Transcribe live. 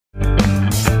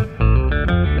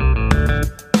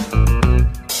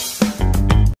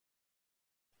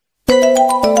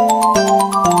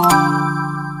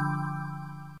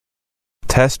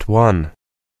Test 1.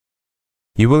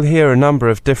 You will hear a number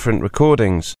of different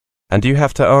recordings, and you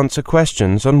have to answer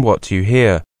questions on what you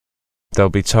hear.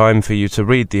 There'll be time for you to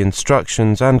read the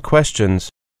instructions and questions,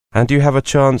 and you have a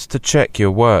chance to check your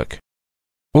work.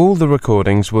 All the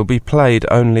recordings will be played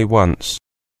only once.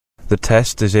 The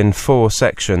test is in 4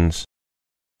 sections.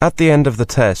 At the end of the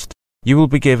test, you will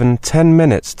be given 10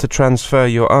 minutes to transfer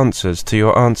your answers to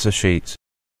your answer sheet.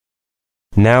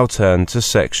 Now turn to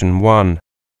Section 1.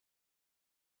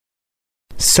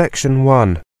 Section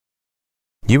 1.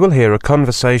 You will hear a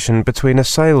conversation between a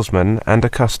salesman and a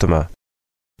customer.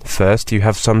 First, you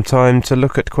have some time to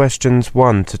look at questions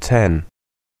 1 to 10.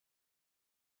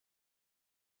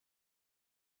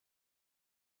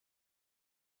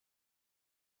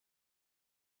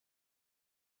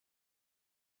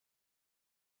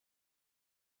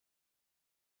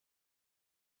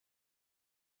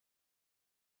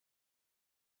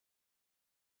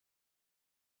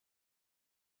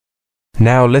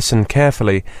 Now listen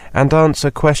carefully and answer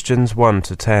questions 1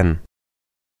 to 10.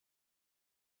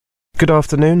 Good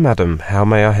afternoon, madam. How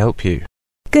may I help you?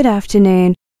 Good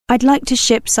afternoon. I'd like to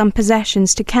ship some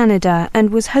possessions to Canada and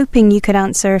was hoping you could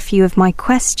answer a few of my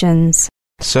questions.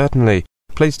 Certainly.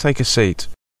 Please take a seat.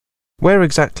 Where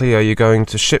exactly are you going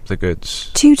to ship the goods?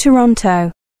 To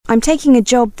Toronto. I'm taking a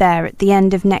job there at the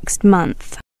end of next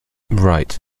month.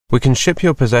 Right. We can ship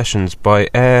your possessions by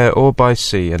air or by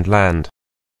sea and land.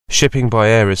 Shipping by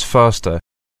air is faster,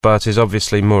 but is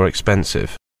obviously more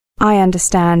expensive. I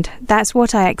understand. That's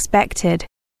what I expected.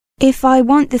 If I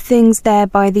want the things there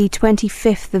by the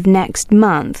 25th of next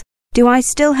month, do I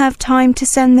still have time to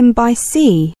send them by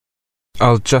sea?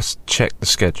 I'll just check the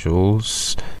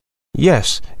schedules.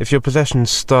 Yes, if your possessions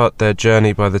start their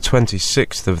journey by the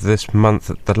 26th of this month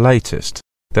at the latest,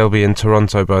 they'll be in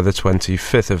Toronto by the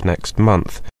 25th of next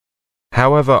month.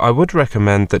 However, I would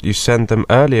recommend that you send them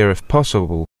earlier if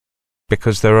possible,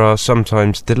 because there are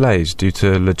sometimes delays due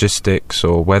to logistics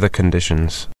or weather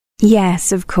conditions.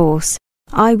 Yes, of course.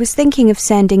 I was thinking of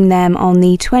sending them on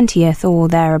the 20th or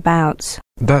thereabouts.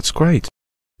 That's great.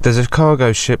 There's a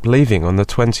cargo ship leaving on the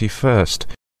 21st.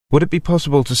 Would it be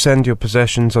possible to send your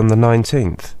possessions on the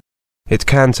 19th? It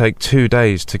can take 2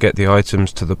 days to get the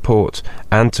items to the port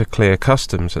and to clear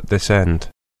customs at this end.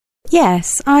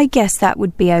 Yes, I guess that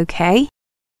would be okay.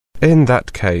 In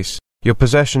that case, your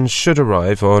possessions should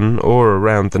arrive on or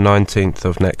around the 19th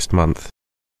of next month.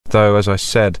 Though, as I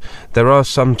said, there are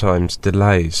sometimes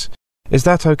delays. Is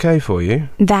that okay for you?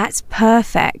 That's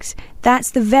perfect. That's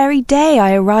the very day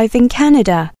I arrive in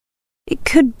Canada. It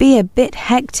could be a bit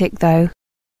hectic, though.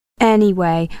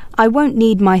 Anyway, I won't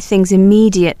need my things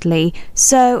immediately,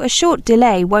 so a short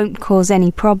delay won't cause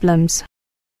any problems.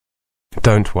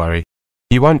 Don't worry.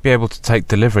 You won't be able to take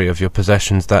delivery of your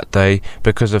possessions that day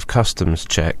because of customs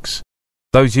checks.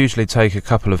 Those usually take a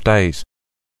couple of days.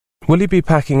 Will you be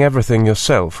packing everything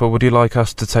yourself, or would you like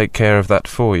us to take care of that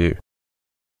for you?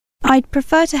 I'd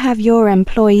prefer to have your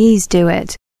employees do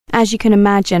it. As you can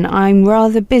imagine, I'm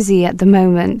rather busy at the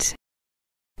moment.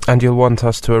 And you'll want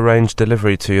us to arrange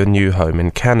delivery to your new home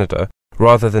in Canada,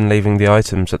 rather than leaving the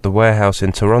items at the warehouse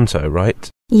in Toronto, right?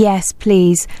 Yes,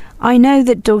 please. I know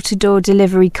that door-to-door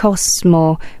delivery costs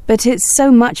more, but it's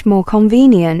so much more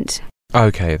convenient.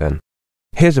 Okay then.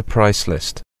 Here's a price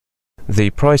list. The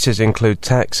prices include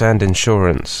tax and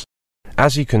insurance.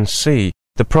 As you can see,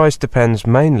 the price depends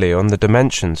mainly on the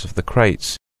dimensions of the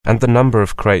crates and the number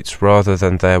of crates rather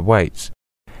than their weight.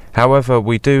 However,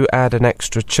 we do add an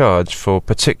extra charge for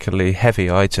particularly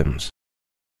heavy items.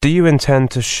 Do you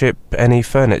intend to ship any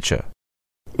furniture?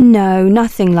 No,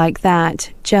 nothing like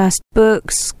that. Just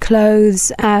books,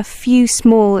 clothes, a few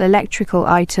small electrical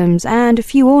items and a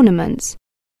few ornaments.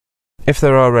 If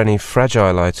there are any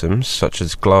fragile items, such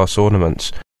as glass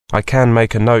ornaments, I can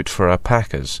make a note for our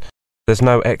packers. There's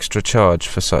no extra charge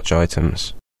for such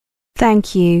items.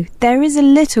 Thank you. There is a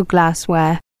little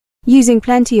glassware. Using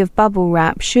plenty of bubble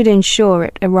wrap should ensure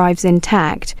it arrives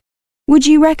intact. Would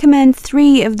you recommend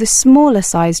 3 of the smaller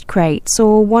sized crates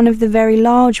or one of the very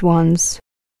large ones?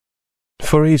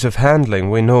 For ease of handling,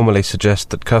 we normally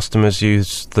suggest that customers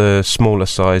use the smaller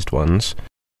sized ones.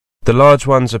 The large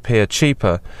ones appear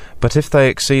cheaper, but if they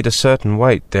exceed a certain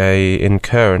weight, they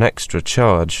incur an extra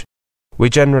charge. We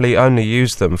generally only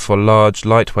use them for large,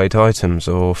 lightweight items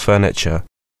or furniture.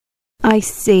 I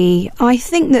see. I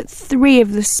think that 3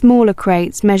 of the smaller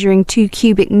crates measuring 2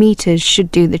 cubic meters should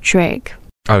do the trick.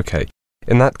 Okay.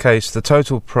 In that case, the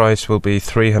total price will be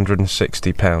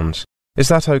 £360. Is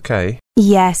that okay?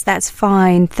 Yes, that's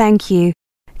fine. Thank you.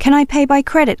 Can I pay by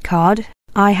credit card?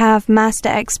 I have Master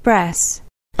Express.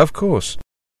 Of course.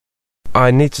 I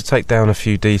need to take down a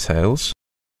few details.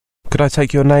 Could I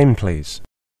take your name, please?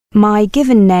 My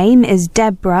given name is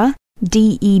Deborah,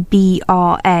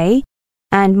 Debra,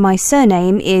 and my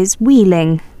surname is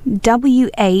Wheeling,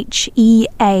 Whealing.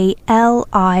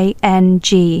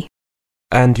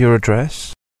 And your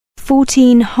address?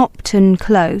 14 Hopton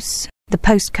Close. The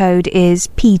postcode is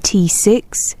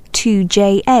PT6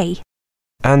 2JA.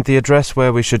 And the address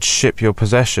where we should ship your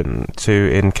possession to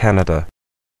in Canada?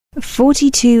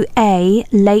 42A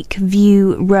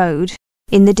Lakeview Road,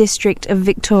 in the District of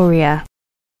Victoria.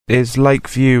 Is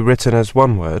Lakeview written as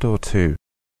one word or two?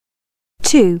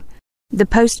 2. The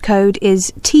postcode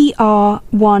is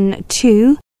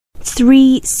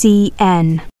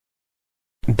TR123CN.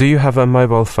 Do you have a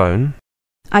mobile phone?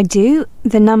 I do.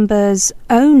 The number's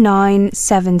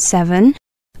 0977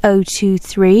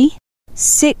 023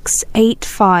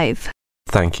 685.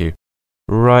 Thank you.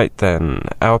 Right then,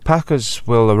 our packers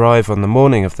will arrive on the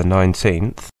morning of the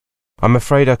 19th. I'm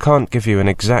afraid I can't give you an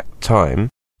exact time,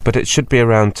 but it should be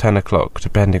around 10 o'clock,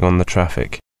 depending on the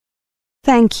traffic.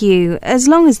 Thank you. As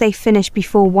long as they finish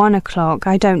before 1 o'clock,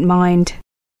 I don't mind.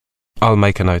 I'll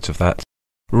make a note of that.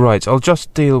 Right, I'll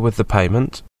just deal with the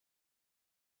payment.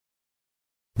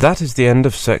 That is the end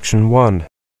of section 1.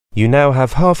 You now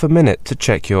have half a minute to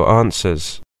check your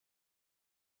answers.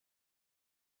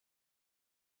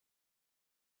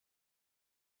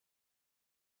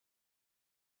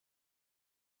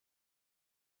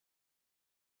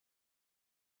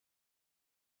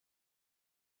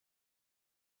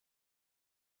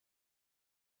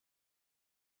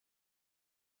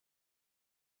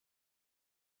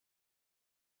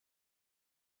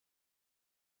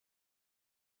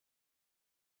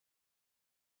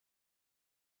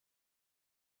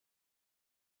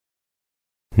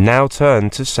 Now turn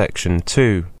to section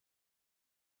 2.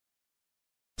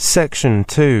 Section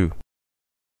 2.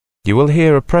 You will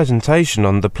hear a presentation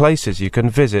on the places you can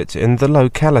visit in the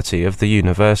locality of the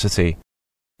university.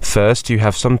 First, you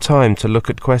have some time to look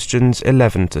at questions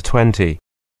 11 to 20.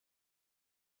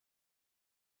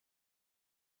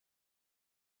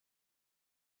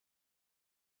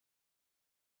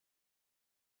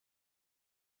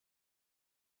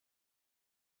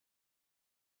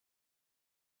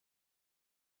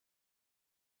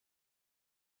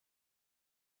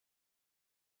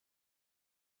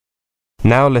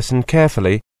 Now listen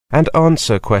carefully and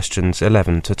answer questions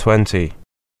 11 to 20.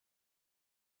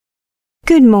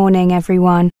 Good morning,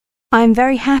 everyone. I am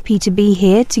very happy to be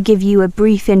here to give you a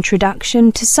brief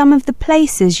introduction to some of the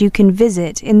places you can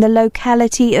visit in the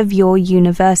locality of your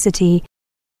university.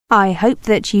 I hope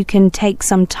that you can take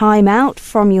some time out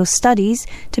from your studies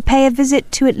to pay a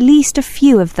visit to at least a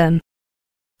few of them.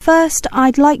 First,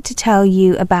 I'd like to tell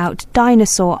you about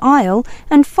Dinosaur Isle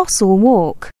and Fossil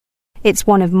Walk. It's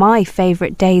one of my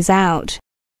favourite days out.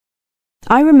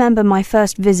 I remember my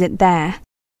first visit there.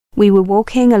 We were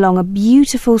walking along a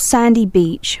beautiful sandy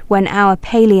beach when our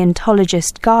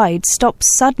paleontologist guide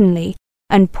stops suddenly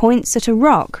and points at a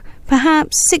rock,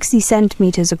 perhaps 60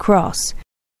 centimetres across.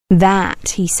 That,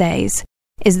 he says,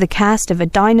 is the cast of a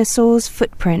dinosaur's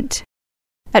footprint.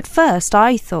 At first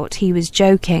I thought he was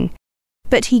joking,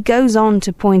 but he goes on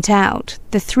to point out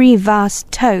the 3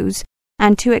 vast toes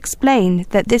and to explain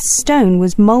that this stone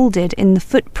was moulded in the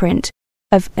footprint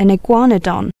of an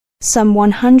iguanodon some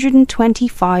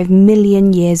 125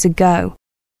 million years ago.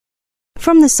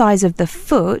 From the size of the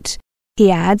foot, he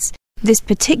adds, this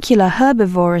particular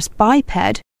herbivorous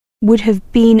biped would have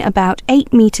been about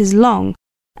 8 meters long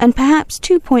and perhaps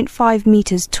 2.5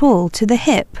 meters tall to the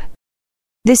hip.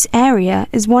 This area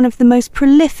is one of the most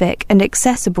prolific and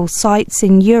accessible sites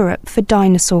in Europe for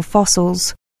dinosaur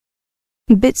fossils.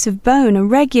 Bits of bone are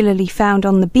regularly found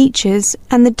on the beaches,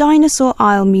 and the Dinosaur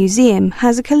Isle Museum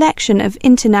has a collection of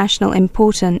international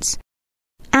importance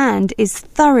and is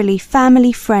thoroughly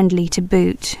family-friendly to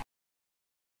boot.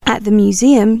 At the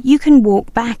museum, you can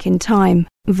walk back in time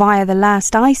via the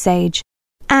last ice age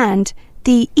and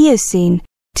the Eocene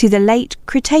to the late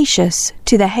Cretaceous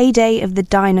to the heyday of the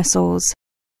dinosaurs,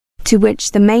 to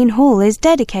which the main hall is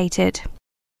dedicated.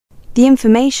 The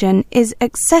information is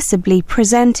accessibly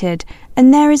presented,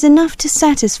 and there is enough to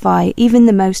satisfy even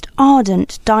the most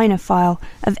ardent dinophile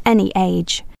of any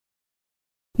age.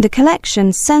 The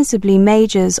collection sensibly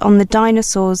majors on the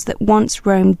dinosaurs that once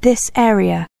roamed this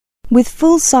area, with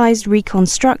full-sized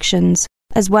reconstructions,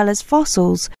 as well as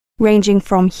fossils ranging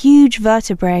from huge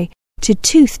vertebrae to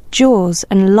toothed jaws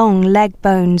and long leg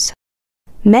bones.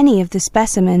 Many of the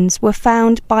specimens were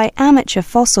found by amateur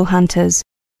fossil hunters,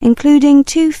 including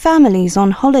 2 families on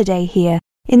holiday here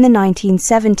in the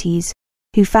 1970s,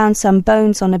 who found some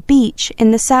bones on a beach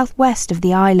in the southwest of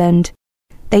the island.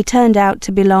 They turned out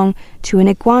to belong to an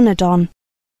iguanodon.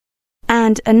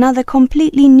 And another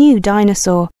completely new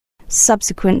dinosaur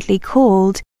subsequently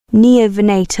called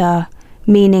Neovenator,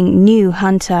 meaning new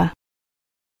hunter.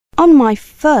 On my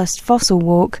first fossil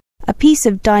walk, a piece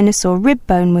of dinosaur rib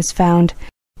bone was found,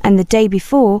 and the day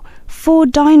before, 4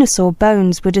 dinosaur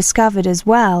bones were discovered as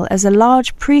well as a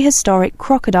large prehistoric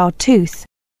crocodile tooth.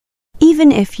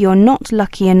 Even if you're not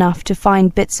lucky enough to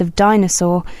find bits of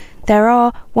dinosaur, there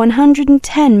are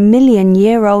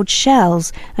 110-million-year-old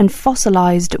shells and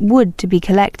fossilized wood to be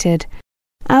collected.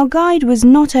 Our guide was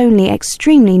not only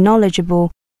extremely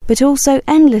knowledgeable, but also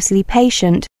endlessly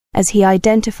patient, as he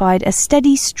identified a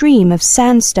steady stream of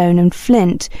sandstone and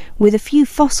flint with a few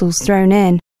fossils thrown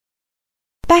in.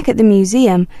 Back at the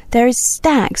museum, there is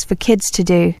stacks for kids to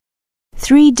do.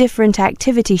 3 different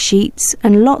activity sheets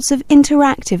and lots of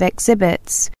interactive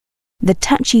exhibits. The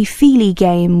touchy-feely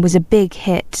game was a big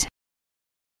hit.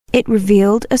 It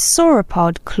revealed a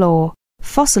sauropod claw,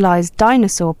 fossilized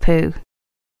dinosaur poo.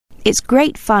 It's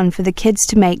great fun for the kids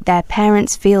to make their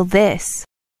parents feel this.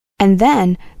 And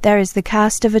then there is the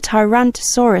cast of a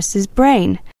Tyrannosaurus's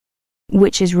brain,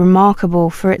 which is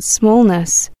remarkable for its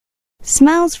smallness.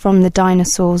 Smells from the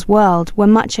dinosaur's world were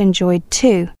much enjoyed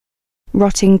too.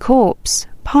 Rotting corpse,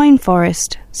 pine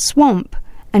forest, swamp,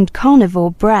 and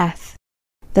carnivore breath.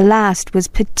 The last was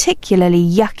particularly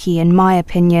yucky in my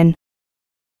opinion.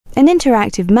 An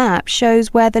interactive map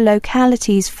shows where the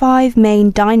locality's 5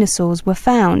 main dinosaurs were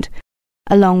found,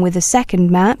 along with a second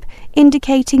map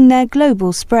indicating their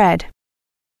global spread.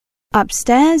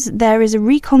 Upstairs there is a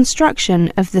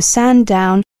reconstruction of the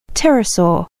Sandown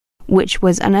pterosaur, which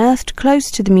was unearthed close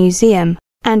to the museum,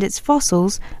 and its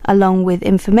fossils, along with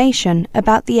information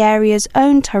about the area's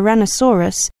own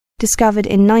Tyrannosaurus, discovered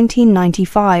in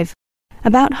 1995,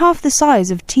 about half the size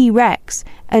of T-Rex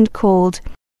and called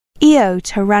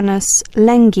Eotyrannus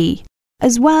lengi,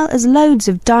 as well as loads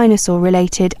of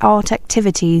dinosaur-related art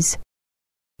activities.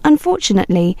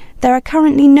 Unfortunately, there are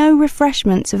currently no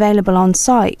refreshments available on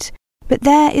site, but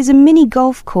there is a mini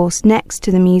golf course next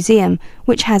to the museum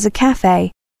which has a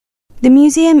cafe. The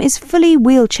museum is fully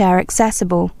wheelchair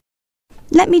accessible.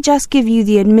 Let me just give you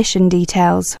the admission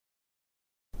details.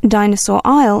 Dinosaur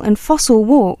Aisle and Fossil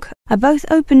Walk are both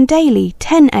open daily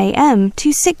 10 a.m.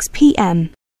 to 6 p.m.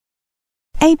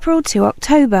 April to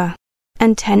October,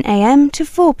 and 10 a.m. to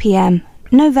 4 p.m.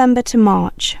 November to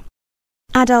March.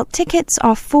 Adult tickets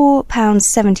are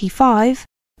 £4.75.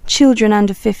 Children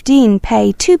under 15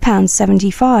 pay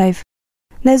 £2.75.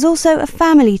 There's also a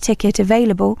family ticket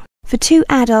available for 2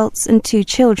 adults and 2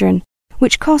 children,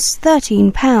 which costs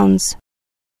 £13.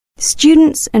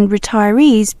 Students and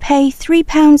retirees pay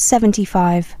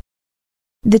 £3.75.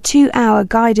 The 2-hour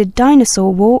guided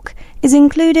dinosaur walk is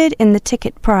included in the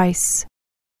ticket price.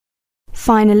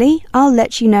 Finally, I'll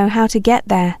let you know how to get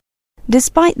there.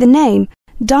 Despite the name,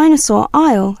 Dinosaur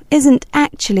Isle isn't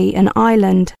actually an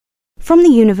island. From the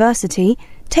university,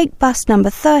 take bus number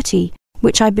 30,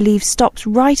 which I believe stops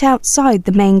right outside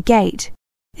the main gate.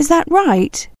 Is that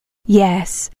right?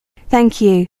 Yes. Thank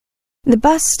you. The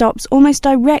bus stops almost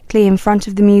directly in front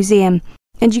of the museum,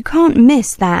 and you can't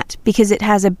miss that because it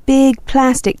has a big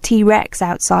plastic T-Rex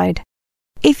outside.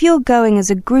 If you're going as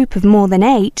a group of more than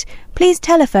 8, please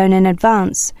telephone in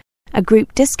advance. A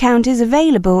group discount is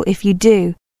available if you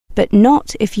do, but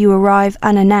not if you arrive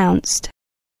unannounced.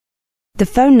 The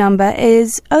phone number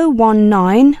is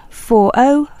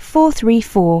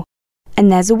 01940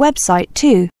 and there's a website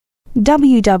too,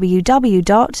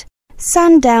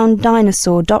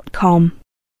 www.sandowndinosaur.com.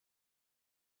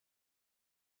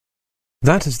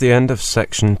 That is the end of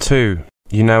section 2.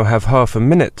 You now have half a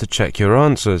minute to check your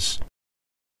answers.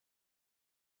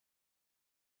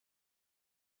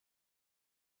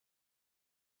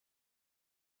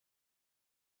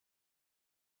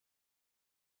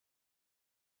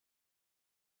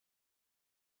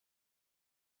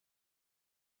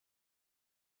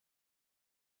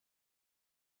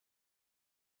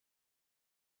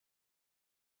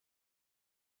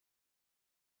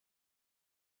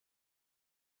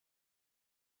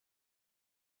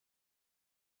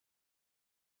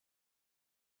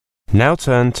 Now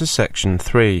turn to section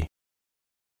 3.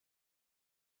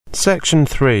 Section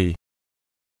 3.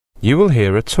 You will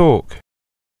hear a talk.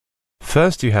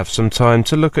 First you have some time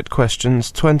to look at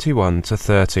questions 21 to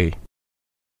 30.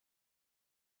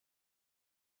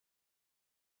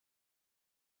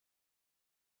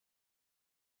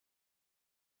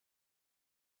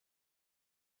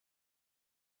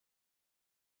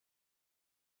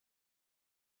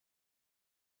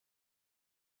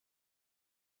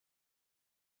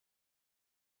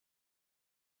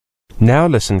 Now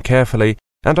listen carefully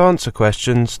and answer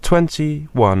questions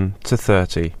 21 to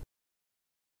 30.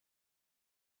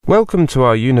 Welcome to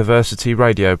our university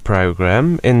radio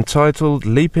program entitled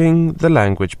Leaping the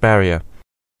Language Barrier.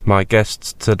 My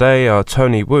guests today are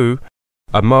Tony Wu,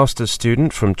 a master's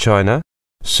student from China,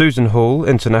 Susan Hall,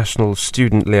 International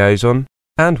Student Liaison,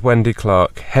 and Wendy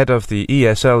Clark, head of the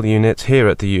ESL unit here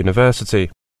at the university.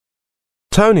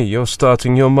 Tony, you're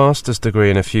starting your master's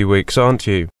degree in a few weeks, aren't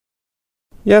you?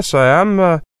 Yes, I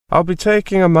am. I'll be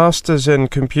taking a master's in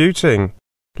computing.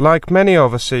 Like many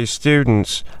overseas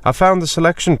students, I found the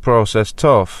selection process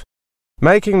tough.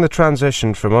 Making the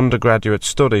transition from undergraduate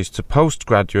studies to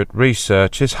postgraduate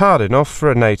research is hard enough for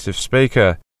a native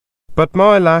speaker, but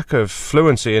my lack of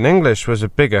fluency in English was a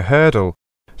bigger hurdle,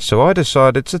 so I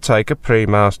decided to take a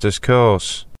pre-master's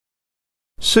course.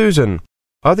 Susan,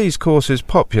 are these courses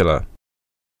popular?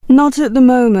 Not at the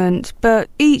moment, but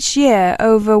each year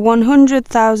over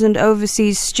 100,000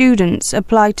 overseas students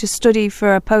apply to study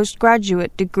for a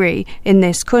postgraduate degree in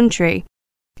this country.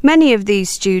 Many of these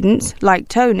students, like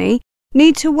Tony,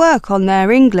 need to work on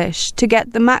their English to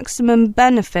get the maximum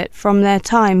benefit from their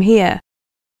time here.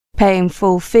 Paying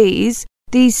full fees,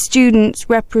 these students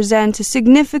represent a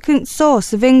significant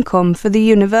source of income for the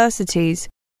universities.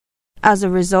 As a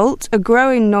result, a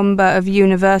growing number of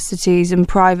universities and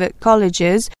private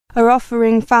colleges are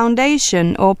offering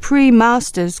foundation or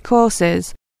pre-master's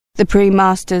courses. The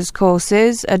pre-master's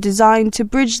courses are designed to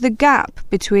bridge the gap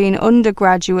between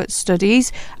undergraduate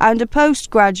studies and a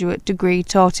postgraduate degree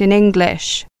taught in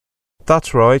English.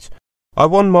 That's right. I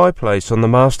won my place on the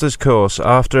master's course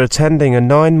after attending a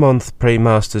 9-month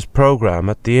pre-master's programme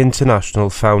at the International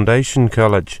Foundation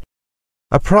College,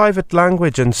 a private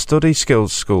language and study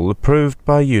skills school approved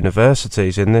by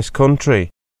universities in this country.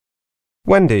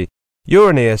 Wendy,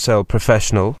 you're an ESL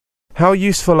professional. How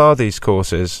useful are these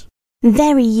courses?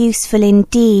 Very useful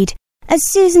indeed.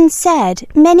 As Susan said,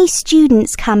 many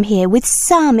students come here with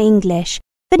some English,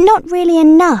 but not really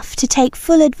enough to take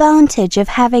full advantage of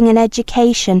having an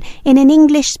education in an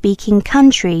English-speaking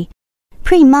country.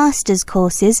 Pre-master's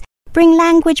courses bring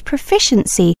language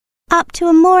proficiency up to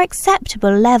a more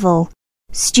acceptable level.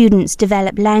 Students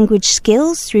develop language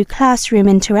skills through classroom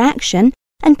interaction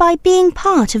and by being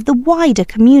part of the wider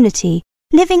community,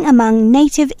 living among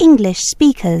native English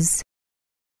speakers.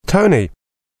 Tony,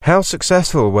 how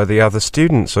successful were the other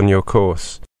students on your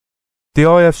course? The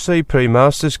IFC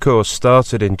pre-master's course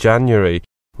started in January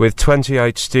with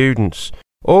 28 students,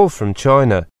 all from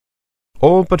China.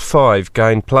 All but 5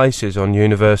 gained places on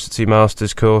university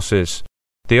master's courses.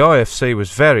 The IFC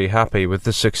was very happy with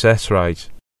the success rate.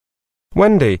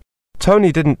 Wendy,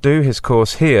 Tony didn't do his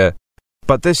course here,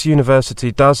 but this university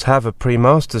does have a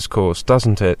pre-master's course,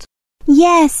 doesn't it?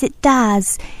 Yes, it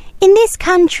does. In this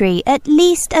country, at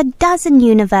least a dozen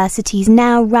universities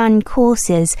now run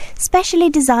courses specially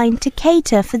designed to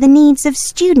cater for the needs of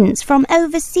students from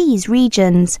overseas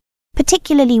regions,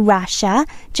 particularly Russia,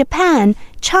 Japan,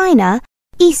 China,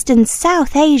 East and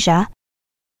South Asia.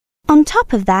 On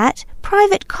top of that,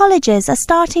 private colleges are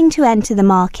starting to enter the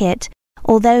market,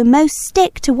 although most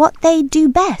stick to what they do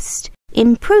best,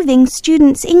 improving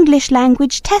students' English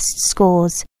language test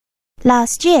scores.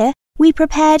 Last year, we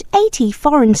prepared 80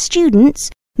 foreign students,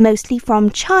 mostly from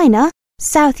China,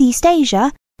 Southeast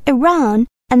Asia, Iran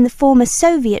and the former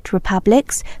Soviet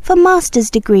republics, for master's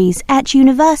degrees at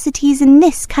universities in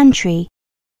this country.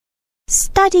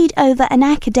 Studied over an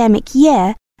academic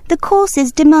year, the course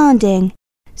is demanding.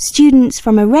 Students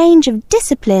from a range of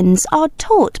disciplines are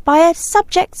taught by a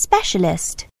subject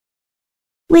specialist,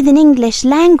 with an English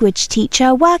language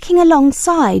teacher working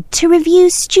alongside to review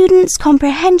students'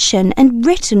 comprehension and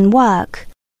written work.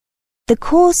 The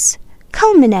course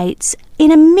culminates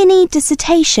in a mini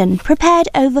dissertation prepared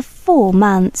over 4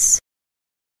 months.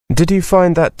 Did you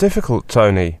find that difficult,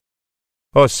 Tony?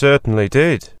 I certainly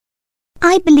did.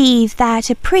 I believe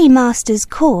that a pre-master's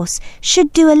course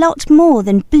should do a lot more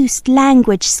than boost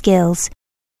language skills.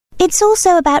 It's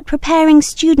also about preparing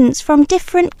students from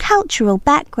different cultural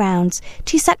backgrounds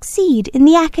to succeed in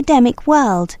the academic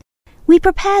world. We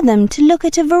prepare them to look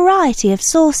at a variety of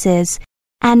sources,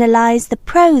 analyse the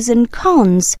pros and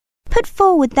cons, put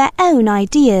forward their own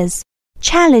ideas,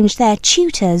 challenge their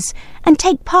tutors, and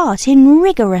take part in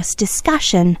rigorous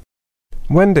discussion.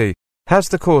 Wendy, has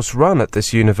the course run at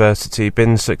this university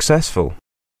been successful?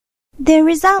 The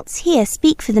results here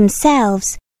speak for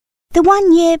themselves. The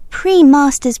one-year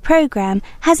pre-master's programme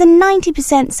has a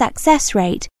 90% success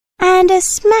rate, and a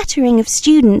smattering of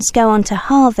students go on to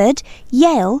Harvard,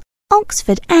 Yale,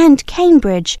 Oxford and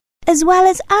Cambridge, as well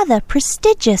as other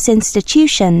prestigious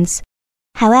institutions.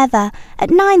 However, at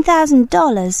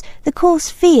 $9,000, the course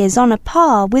fee is on a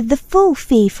par with the full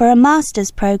fee for a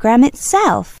master's programme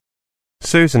itself.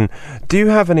 Susan, do you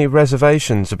have any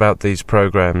reservations about these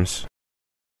programs?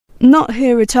 Not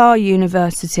here at our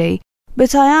university,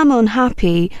 but I am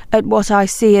unhappy at what I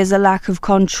see as a lack of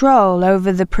control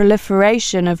over the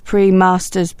proliferation of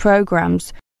pre-master's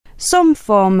programs. Some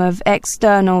form of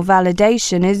external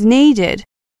validation is needed,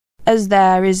 as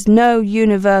there is no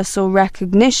universal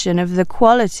recognition of the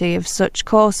quality of such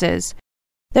courses.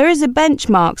 There is a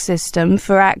benchmark system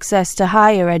for access to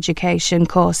higher education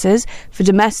courses for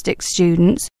domestic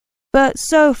students, but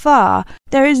so far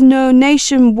there is no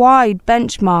nationwide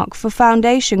benchmark for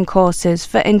foundation courses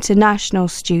for international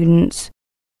students.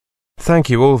 Thank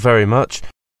you all very much.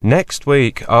 Next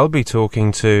week I'll be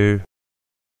talking to...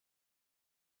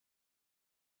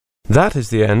 That is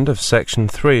the end of section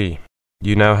 3.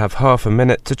 You now have half a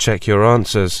minute to check your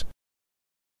answers.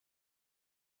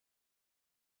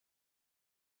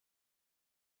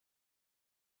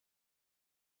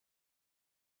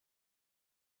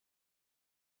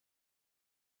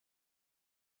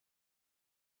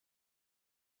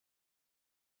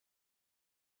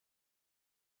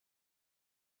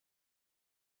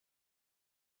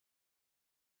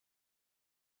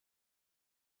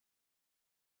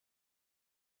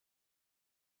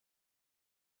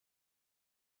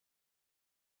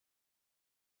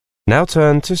 Now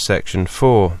turn to section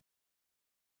 4.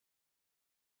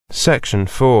 Section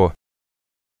 4.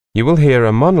 You will hear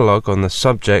a monologue on the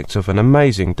subject of an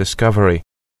amazing discovery.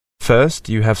 First,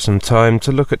 you have some time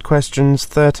to look at questions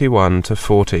 31 to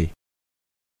 40.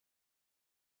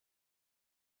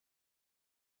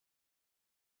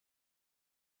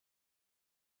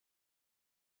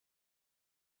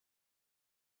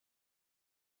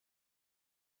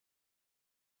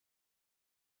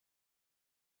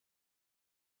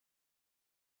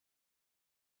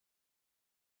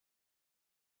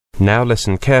 Now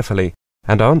listen carefully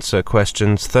and answer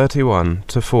questions 31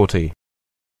 to 40.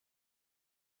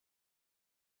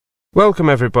 Welcome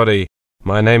everybody.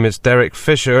 My name is Derek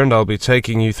Fisher and I'll be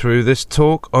taking you through this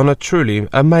talk on a truly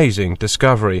amazing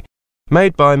discovery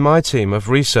made by my team of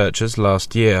researchers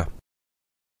last year.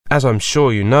 As I'm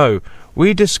sure you know,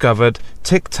 we discovered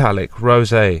Tiktaalik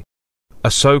rosé, a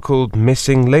so-called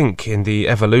missing link in the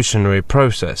evolutionary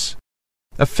process,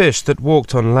 a fish that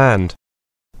walked on land.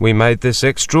 We made this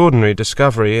extraordinary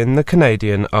discovery in the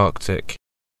Canadian Arctic.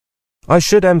 I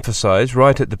should emphasize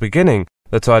right at the beginning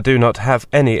that I do not have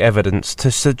any evidence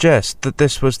to suggest that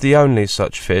this was the only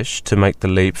such fish to make the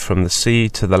leap from the sea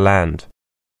to the land.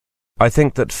 I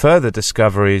think that further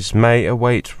discoveries may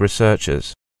await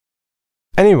researchers.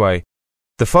 Anyway,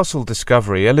 the fossil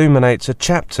discovery illuminates a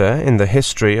chapter in the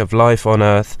history of life on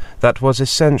Earth that was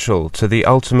essential to the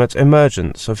ultimate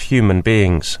emergence of human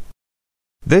beings.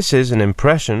 This is an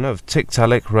impression of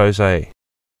Tiktaalik rosé,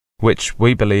 which,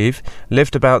 we believe,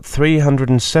 lived about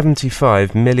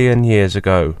 375 million years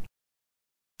ago.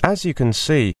 As you can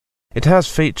see, it has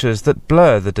features that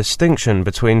blur the distinction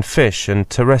between fish and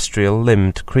terrestrial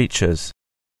limbed creatures.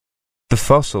 The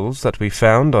fossils that we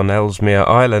found on Ellesmere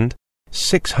Island,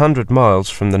 600 miles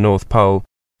from the North Pole,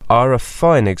 are a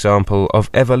fine example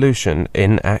of evolution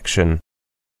in action.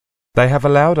 They have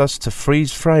allowed us to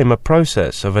freeze-frame a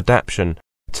process of adaptation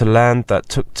to land that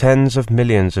took tens of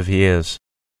millions of years,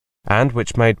 and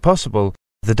which made possible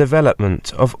the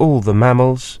development of all the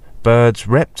mammals, birds,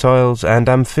 reptiles and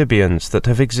amphibians that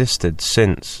have existed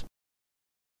since.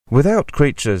 Without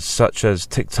creatures such as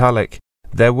Tiktaalik,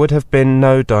 there would have been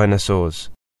no dinosaurs,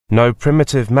 no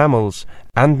primitive mammals,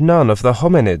 and none of the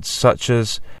hominids such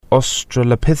as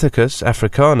Australopithecus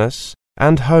africanus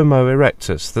and Homo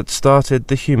erectus that started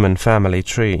the human family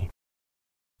tree.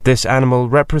 This animal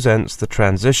represents the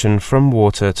transition from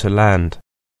water to land,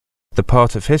 the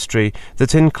part of history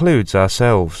that includes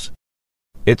ourselves.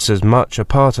 It's as much a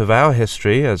part of our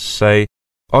history as, say,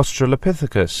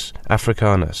 Australopithecus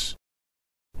africanus.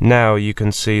 Now you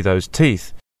can see those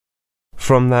teeth.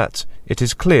 From that, it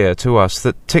is clear to us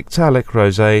that Tiktaalik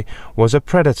rosé was a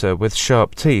predator with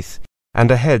sharp teeth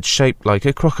and a head shaped like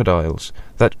a crocodile's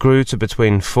that grew to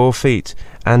between 4 feet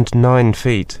and 9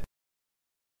 feet.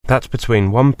 That's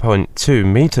between 1.2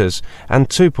 meters and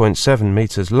 2.7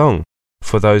 meters long,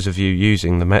 for those of you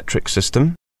using the metric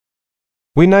system.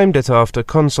 We named it after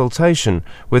consultation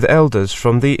with elders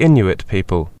from the Inuit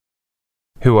people,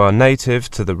 who are native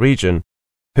to the region,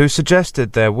 who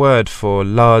suggested their word for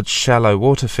large shallow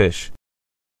water fish.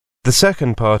 The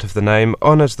second part of the name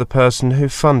honours the person who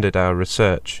funded our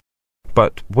research,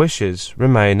 but wishes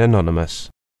remain anonymous.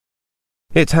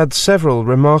 It had several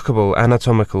remarkable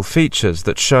anatomical features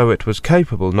that show it was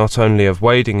capable not only of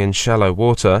wading in shallow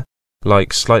water,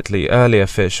 like slightly earlier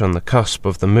fish on the cusp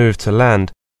of the move to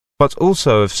land, but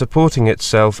also of supporting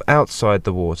itself outside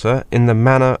the water in the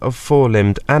manner of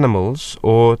four-limbed animals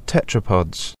or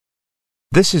tetrapods.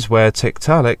 This is where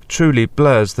Tiktaalik truly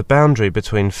blurs the boundary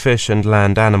between fish and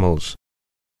land animals.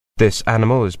 This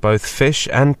animal is both fish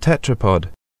and tetrapod.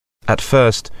 At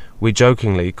first, we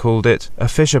jokingly called it a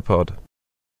fishapod.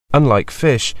 Unlike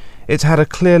fish, it had a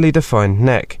clearly defined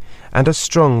neck and a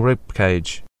strong rib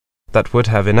cage that would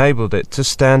have enabled it to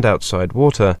stand outside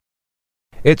water.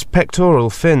 Its pectoral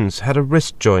fins had a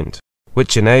wrist joint,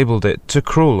 which enabled it to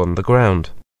crawl on the ground.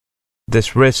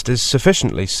 This wrist is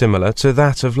sufficiently similar to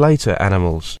that of later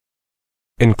animals,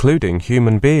 including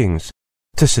human beings,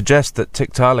 to suggest that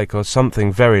Tiktaalik or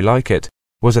something very like it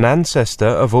was an ancestor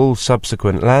of all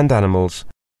subsequent land animals.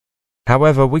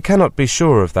 However, we cannot be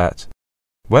sure of that.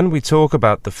 When we talk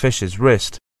about the fish's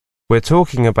wrist, we're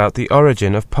talking about the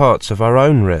origin of parts of our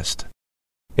own wrist.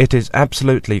 It is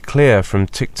absolutely clear from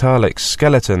Tiktaalik's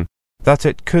skeleton that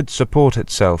it could support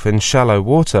itself in shallow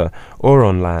water or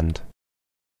on land.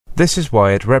 This is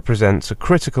why it represents a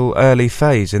critical early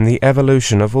phase in the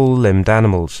evolution of all limbed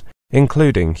animals,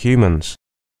 including humans.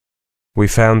 We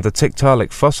found the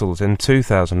Tiktaalik fossils in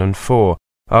 2004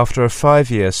 after a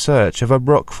 5-year search of a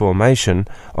rock formation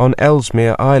on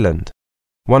Ellesmere Island,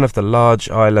 one of the large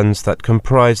islands that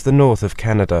comprise the north of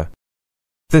Canada.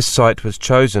 This site was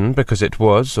chosen because it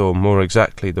was, or more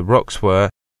exactly the rocks were,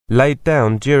 laid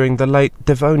down during the late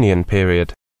Devonian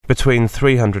period, between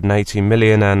 380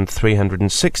 million and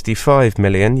 365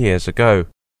 million years ago,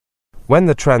 when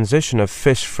the transition of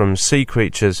fish from sea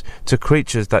creatures to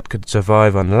creatures that could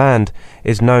survive on land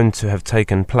is known to have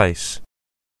taken place.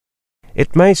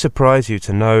 It may surprise you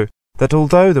to know that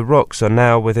although the rocks are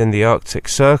now within the Arctic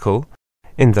Circle,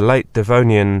 in the late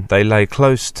Devonian they lay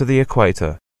close to the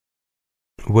equator.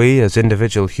 We, as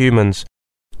individual humans,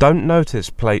 don't notice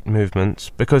plate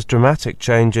movements because dramatic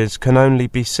changes can only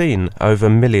be seen over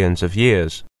millions of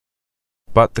years.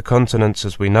 But the continents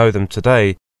as we know them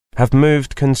today have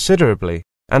moved considerably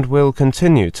and will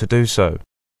continue to do so.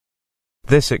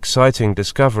 This exciting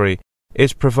discovery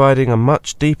is providing a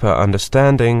much deeper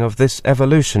understanding of this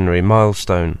evolutionary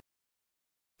milestone.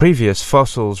 Previous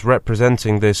fossils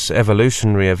representing this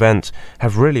evolutionary event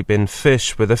have really been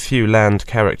fish with a few land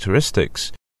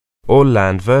characteristics, or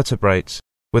land vertebrates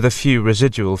with a few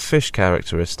residual fish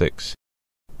characteristics.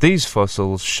 These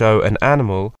fossils show an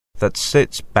animal that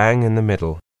sits bang in the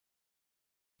middle.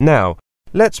 Now,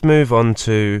 let's move on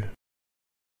to...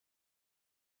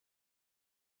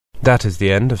 That is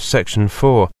the end of section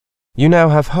 4. You now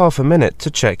have half a minute to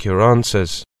check your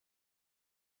answers.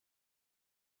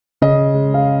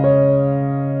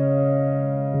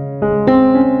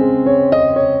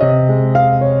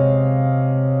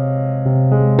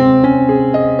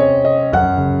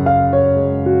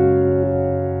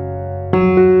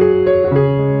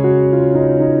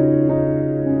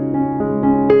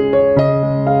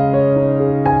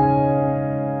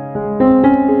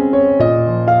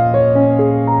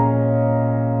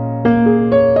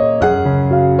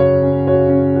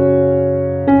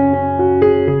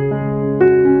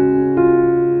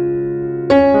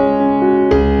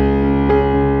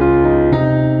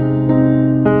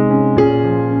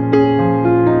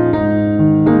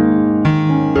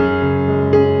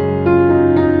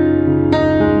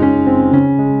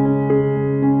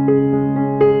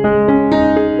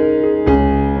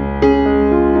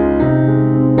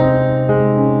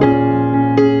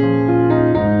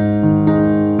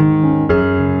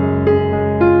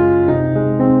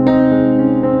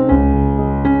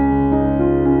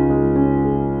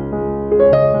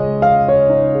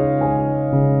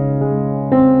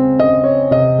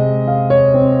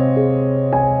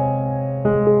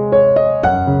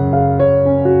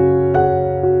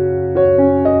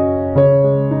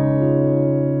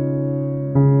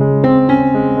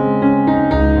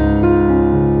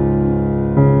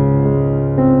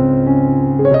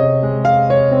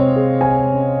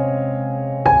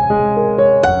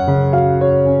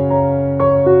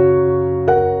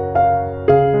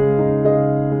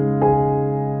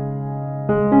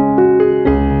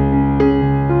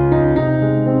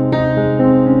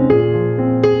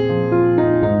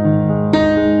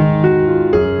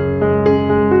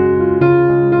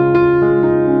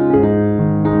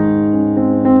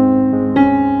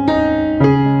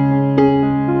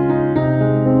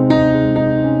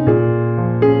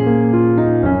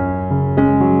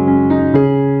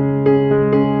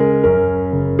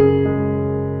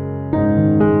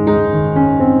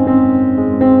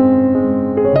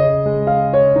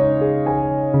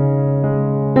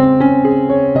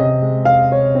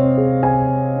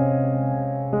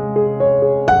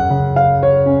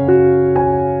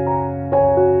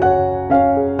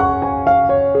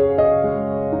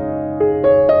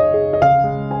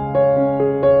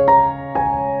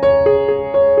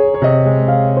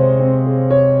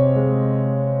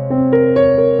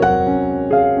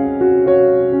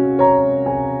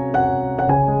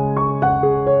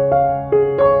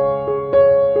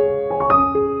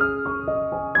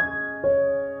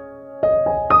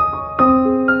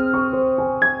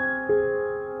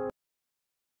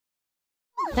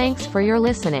 Thanks for your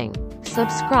listening.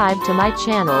 Subscribe to my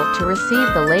channel to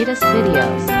receive the latest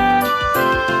videos.